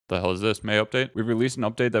The hell is this? May update? We've released an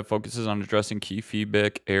update that focuses on addressing key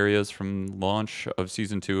feedback areas from launch of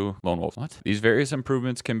Season 2 Lone Wolf. What? These various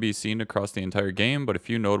improvements can be seen across the entire game, but a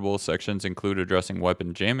few notable sections include addressing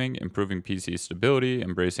weapon jamming, improving PC stability,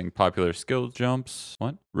 embracing popular skill jumps,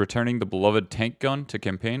 what? Returning the beloved tank gun to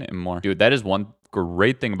campaign, and more. Dude, that is one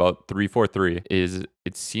great thing about 343 is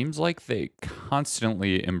it seems like they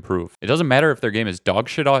constantly improve. It doesn't matter if their game is dog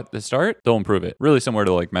shit at the start, they'll improve it. Really similar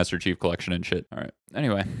to like Master Chief Collection and shit. All right.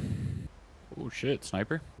 Anyway. Oh shit,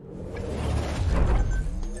 sniper.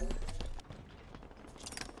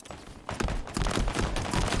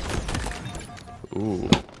 Ooh.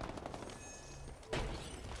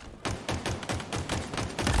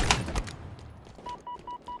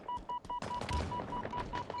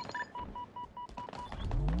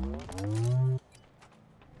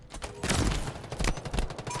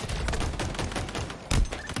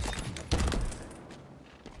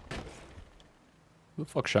 Who the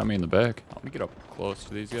fuck shot me in the back? Let me get up close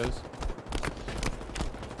to these guys.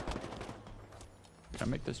 Can I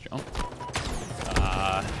make this jump?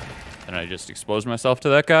 And I just exposed myself to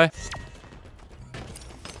that guy.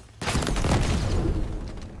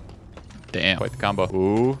 Damn. Quite the combo.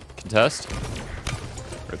 Ooh. Contest.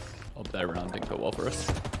 Oh, that round didn't go well for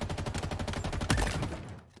us.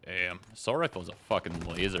 Damn. Assault rifle is a fucking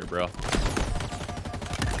laser, bro.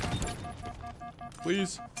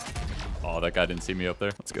 Please. Oh, that guy didn't see me up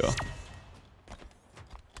there. Let's go.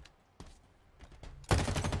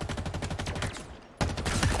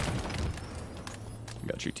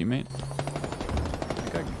 Got you, teammate.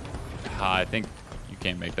 I think you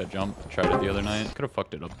can't make that jump. I tried it the other night. Could have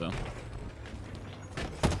fucked it up, though.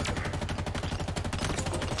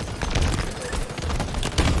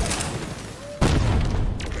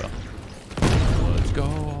 Let's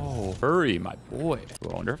go. Hurry, my boy. Ooh,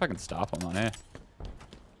 I wonder if I can stop him on A.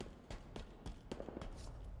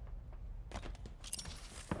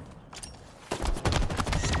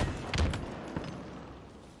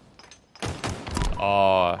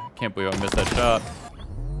 Oh, can't believe I missed that shot.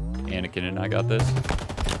 Anakin and I got this.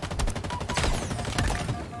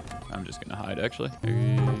 I'm just gonna hide, actually.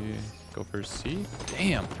 Maybe go for C?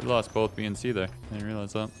 Damn, we lost both B and C there. I didn't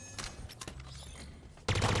realize that.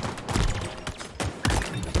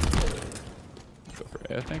 Go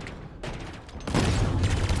for A, I think.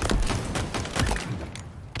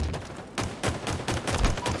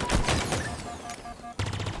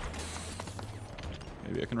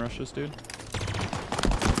 Maybe I can rush this dude.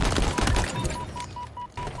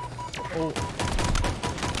 Oh.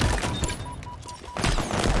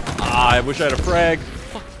 I wish I had a frag.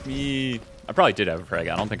 Fuck me. I probably did have a frag.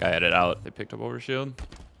 I don't think I had it out. They picked up overshield.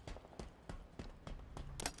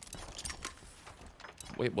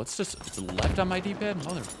 Wait, what's this? It's left on my D-pad?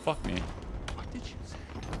 Motherfuck me. What did you say?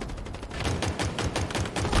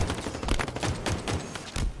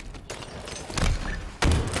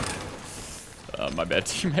 My bad,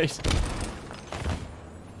 teammate.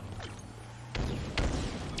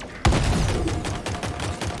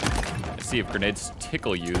 See if grenades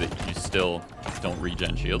tickle you that you still don't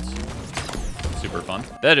regen shields. Super fun.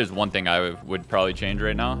 That is one thing I would probably change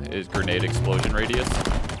right now is grenade explosion radius.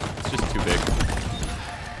 It's just too big.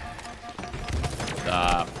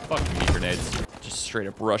 Fuck me, grenades. Just straight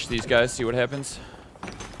up rush these guys, see what happens.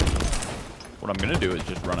 What I'm gonna do is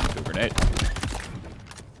just run into a grenade.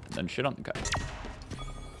 And then shit on the guy.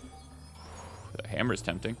 The hammer's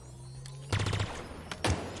tempting.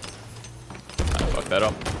 Fuck that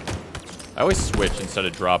up. I always switch instead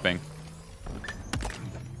of dropping.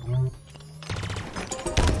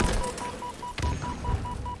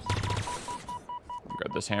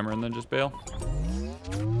 Grab this hammer and then just bail.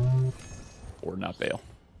 Or not bail.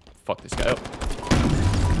 Fuck this guy up.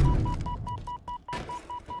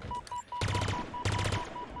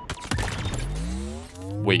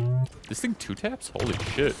 Wait, this thing two taps? Holy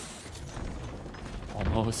shit.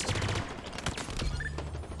 Almost.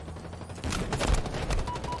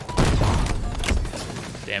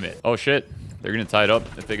 Damn it. Oh shit. They're gonna tie it up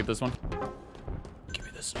if they get this one. Give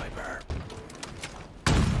me the sniper.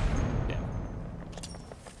 Damn.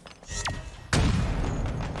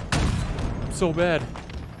 So bad.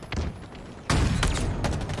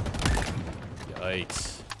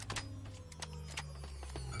 Yikes.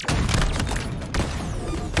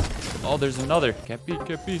 Oh, there's another. Can't be,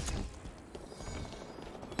 can't be.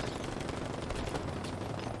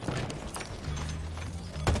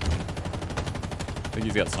 I think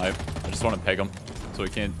he's got snipe. I just want to peg him so he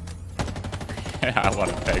can't. I want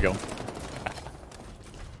to peg him.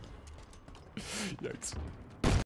 Yikes.